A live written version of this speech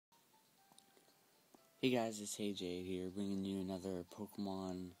Hey guys, it's AJ here, bringing you another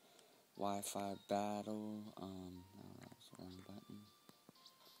Pokemon Wi-Fi battle. That was the wrong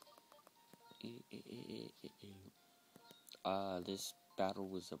button. This battle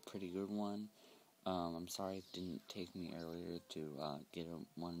was a pretty good one. I'm sorry it didn't take me earlier to get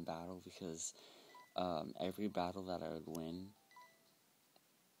one battle because every battle that I would win,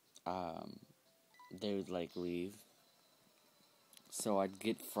 they would leave. So I'd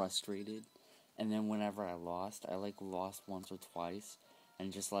get frustrated. And then whenever I lost lost once or twice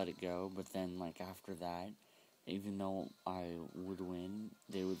and just let it go. But then after that, even though I would win,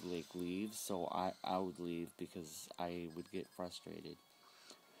 they would leave. So I would leave because I would get frustrated.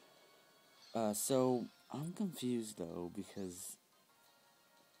 So I'm confused though because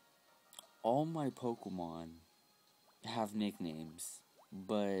all my Pokemon have nicknames,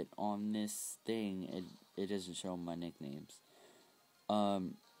 but on this thing it doesn't show my nicknames.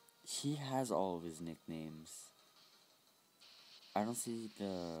 He has all of his nicknames. I don't see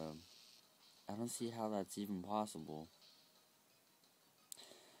how that's even possible.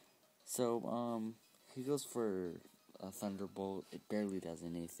 So, he goes for a Thunderbolt. It barely does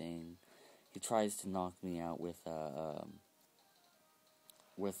anything. He tries to knock me out with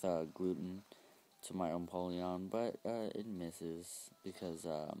gluten to my Empoleon, but it misses because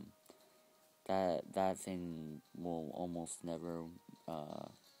that thing will almost never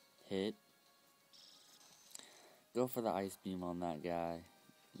hit. Go for the Ice Beam on that guy.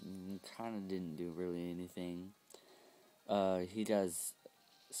 Kind of didn't do really anything. He does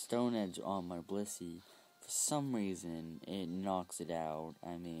Stone Edge on my Blissey. For some reason, it knocks it out.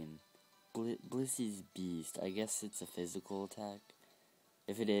 I mean, Blissey's Beast. I guess it's a physical attack.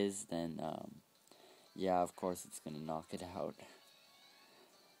 If it is, then, yeah, of course it's gonna knock it out.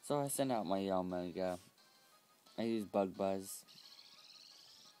 So I send out my Omega. I use Bug Buzz.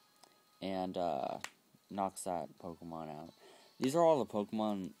 And, knocks that Pokemon out. These are all the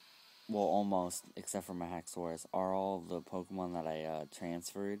Pokemon, well, almost, except for my Haxorus, are all the Pokemon that I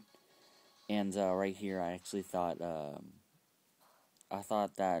transferred. And right here, I actually thought, that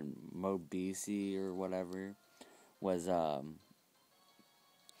Mobisi or whatever was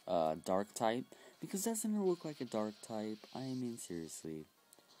Dark type, because doesn't it look like a Dark type? I mean, seriously.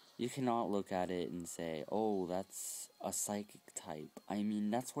 You cannot look at it and say, oh, that's a Psychic type. I mean,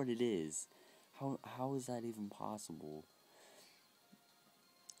 that's what it is. How is that even possible?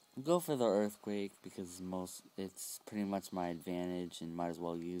 Go for the Earthquake because it's pretty much my advantage and might as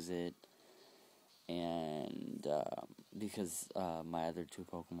well use it. And because my other two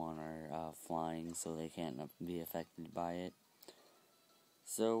Pokemon are flying, so they can't be affected by it.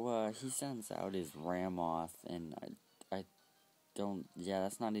 So he sends out his Ramoth, and I don't. Yeah,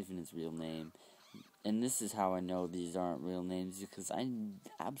 that's not even his real name. And this is how I know these aren't real names, because I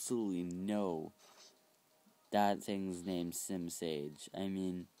absolutely know that thing's named Simsage. I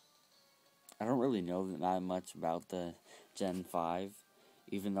mean, I don't really know that much about the Gen 5,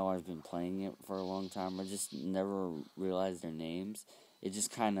 even though I've been playing it for a long time. I just never realized their names. It just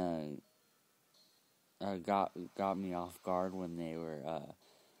kind of got me off guard when they were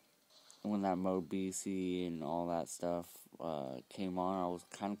when that Mobisi and all that stuff came on. I was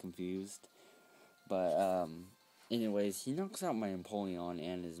kind of confused. But, anyways, he knocks out my Empoleon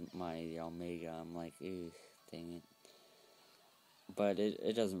and my Omega. I'm like, ew, dang it. But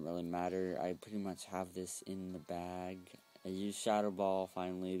it doesn't really matter. I pretty much have this in the bag. I used Shadow Ball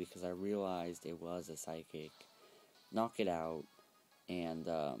finally because I realized it was a Psychic. Knock it out. And,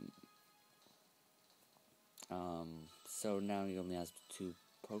 so now he only has 2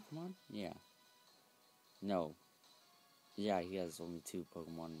 Pokemon? Yeah. No. Yeah, he has only 2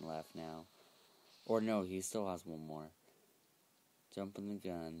 Pokemon left now. Or no, he still has 1 more. Jumping the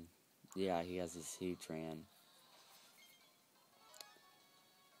gun. Yeah, he has his Heatran.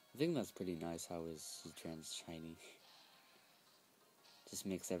 I think that's pretty nice how his Heatran's shiny. Just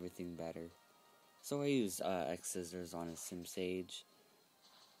makes everything better. So I use X-Scissors on his Simsage.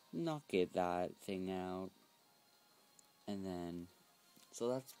 Knock that thing out. And then, so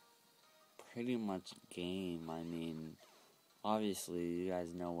that's pretty much game. I mean, obviously you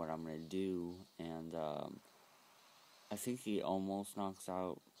guys know what I'm going to do. And I think he almost knocks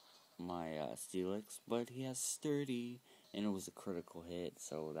out my Steelix, but he has Sturdy, and it was a critical hit,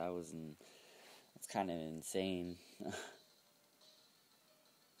 so that's kind of insane.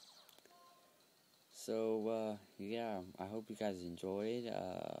 So, yeah, I hope you guys enjoyed.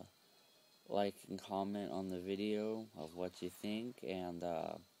 Like and comment on the video of what you think, and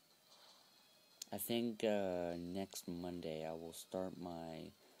I think next Monday I will start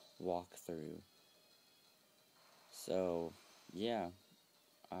my walkthrough. So, yeah.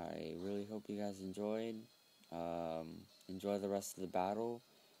 I really hope you guys enjoyed. Enjoy the rest of the battle,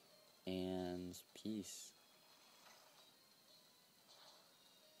 and peace.